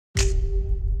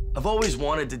I've always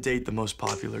wanted to date the most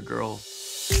popular girl,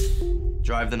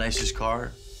 drive the nicest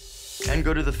car, and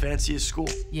go to the fanciest school.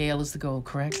 Yale is the goal,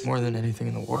 correct? More than anything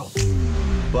in the world.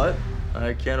 But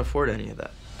I can't afford any of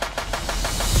that.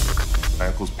 My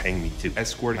uncle's paying me to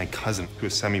escort my cousin to a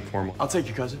semi-formal. I'll take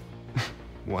your cousin.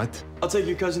 What? I'll take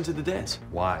your cousin to the dance.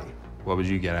 Why? What would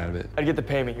you get out of it? I'd get the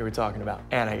payment you were talking about,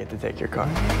 and I get to take your car.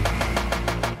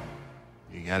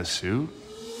 You got a suit?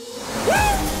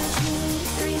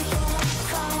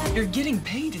 You're getting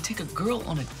paid to take a girl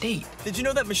on a date. Did you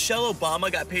know that Michelle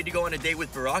Obama got paid to go on a date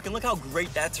with Barack? And look how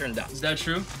great that turned out. Is that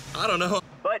true? I don't know.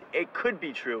 But it could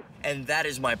be true, and that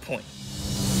is my point.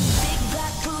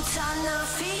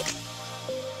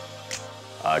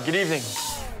 Good evening.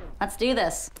 Let's do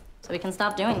this, so we can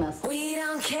stop doing this. We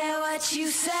don't care what you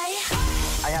say.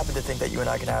 I happen to think that you and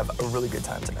I can have a really good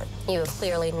time tonight. You've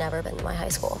clearly never been to my high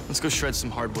school. Let's go shred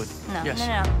some hardwood. No, yes.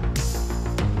 no.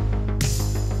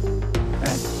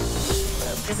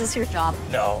 Is this your job?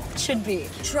 No. Should be.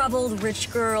 Troubled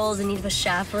rich girls in need of a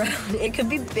chaperone. It could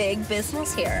be big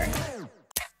business here.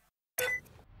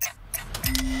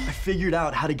 I figured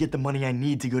out how to get the money I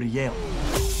need to go to Yale.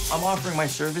 I'm offering my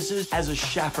services as a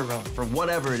chaperone for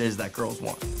whatever it is that girls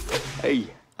want. Hey.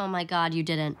 Oh my God, you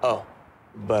didn't. Oh,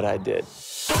 but I did.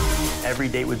 Every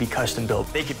date would be custom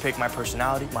built. They could pick my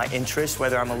personality, my interests,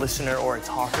 whether I'm a listener or a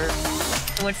talker.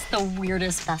 What's the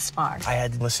weirdest thus far? I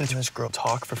had to listen to this girl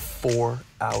talk for 4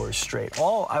 hours straight.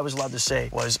 All I was allowed to say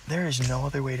was, there is no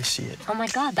other way to see it. Oh my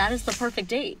God, that is the perfect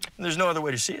date. There's no other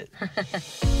way to see it.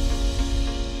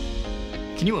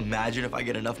 Can you imagine if I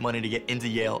get enough money to get into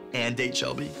Yale and date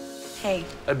Shelby? Hey.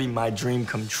 That'd be my dream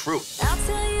come true. I'll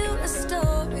tell you a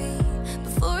story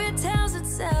before it tells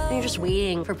itself. You're just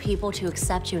waiting for people to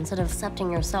accept you instead of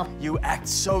accepting yourself. You act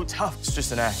so tough. It's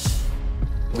just an act.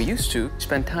 We used to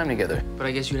spend time together, but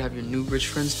I guess you'd have your new rich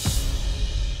friends.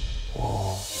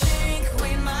 Whoa.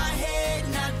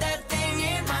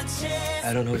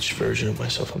 I don't know which version of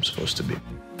myself I'm supposed to be.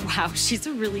 Wow, she's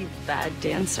a really bad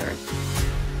dancer.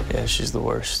 Yeah, she's the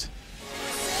worst.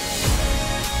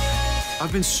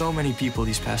 I've been so many people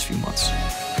these past few months.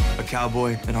 A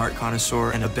cowboy, an art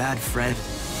connoisseur, and a bad friend.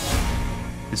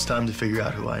 It's time to figure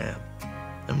out who I am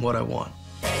and what I want.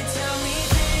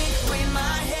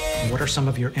 What are some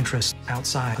of your interests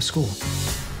outside of school?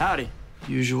 Howdy.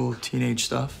 Usual teenage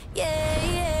stuff. Yeah.